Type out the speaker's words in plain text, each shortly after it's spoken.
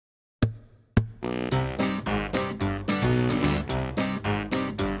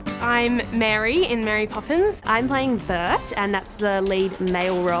I'm Mary in Mary Poppins. I'm playing Bert, and that's the lead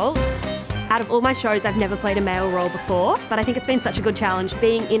male role. Out of all my shows, I've never played a male role before, but I think it's been such a good challenge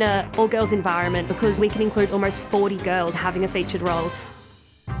being in an all-girls environment because we can include almost 40 girls having a featured role.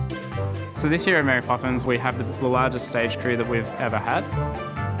 So this year at Mary Poppins, we have the largest stage crew that we've ever had.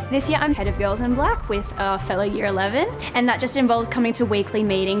 This year I'm head of Girls in Black with a fellow Year 11, and that just involves coming to weekly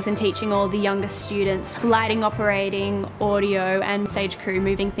meetings and teaching all the youngest students lighting, operating, audio and stage crew,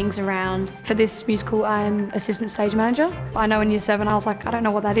 moving things around. For this musical I'm assistant stage manager. I know in Year 7 I was like, I don't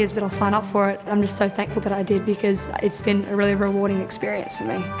know what that is, but I'll sign up for it. I'm just so thankful that I did because it's been a really rewarding experience for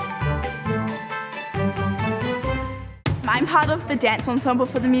me. I'm part of the dance ensemble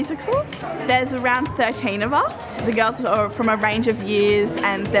for the musical. There's around 13 of us. The girls are from a range of years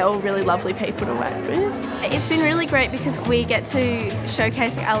and they're all really lovely people to work with. It's been really great because we get to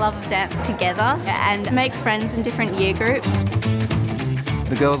showcase our love of dance together and make friends in different year groups.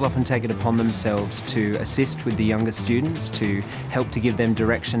 The girls often take it upon themselves to assist with the younger students, to help to give them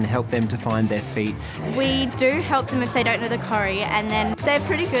direction, help them to find their feet. We do help them if they don't know the choreo, and then they're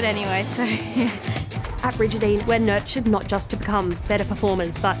pretty good anyway, so yeah. At Brigidine, we're nurtured not just to become better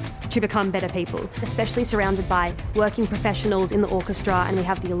performers, but to become better people, especially surrounded by working professionals in the orchestra, and we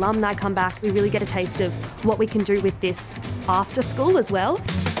have the alumni come back. We really get a taste of what we can do with this after school as well.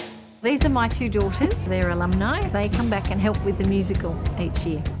 These are my two daughters. They're alumni. They come back and help with the musical each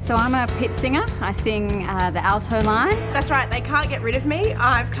year. So I'm a pit singer. I sing the alto line. That's right, they can't get rid of me.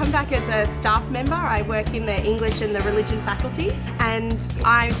 I've come back as a staff member. I work in the English and the religion faculties, and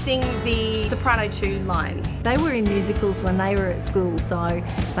I sing the soprano 2 line. They were in musicals when they were at school, so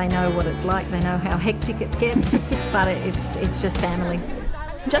they know what it's like. They know how hectic it gets, but it's just family.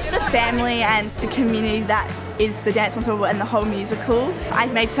 Just the family and the community that is the dance ensemble and the whole musical.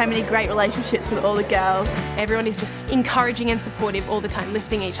 I've made so many great relationships with all the girls. Everyone is just encouraging and supportive all the time,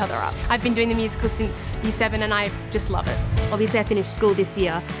 lifting each other up. I've been doing the musical since Year 7 and I just love it. Obviously I finished school this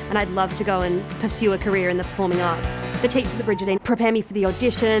year and I'd love to go and pursue a career in the performing arts. The teachers at Brigidine prepare me for the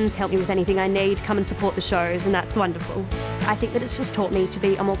auditions, help me with anything I need, come and support the shows, and that's wonderful. I think that it's just taught me to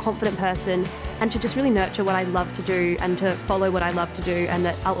be a more confident person and to just really nurture what I love to do and to follow what I love to do, and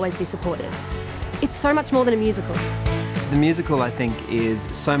that I'll always be supported. It's so much more than a musical. The musical, I think, is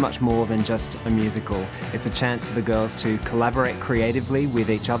so much more than just a musical. It's a chance for the girls to collaborate creatively with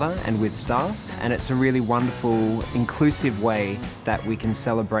each other and with staff, and it's a really wonderful, inclusive way that we can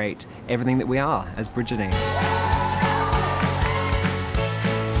celebrate everything that we are as Brigidine.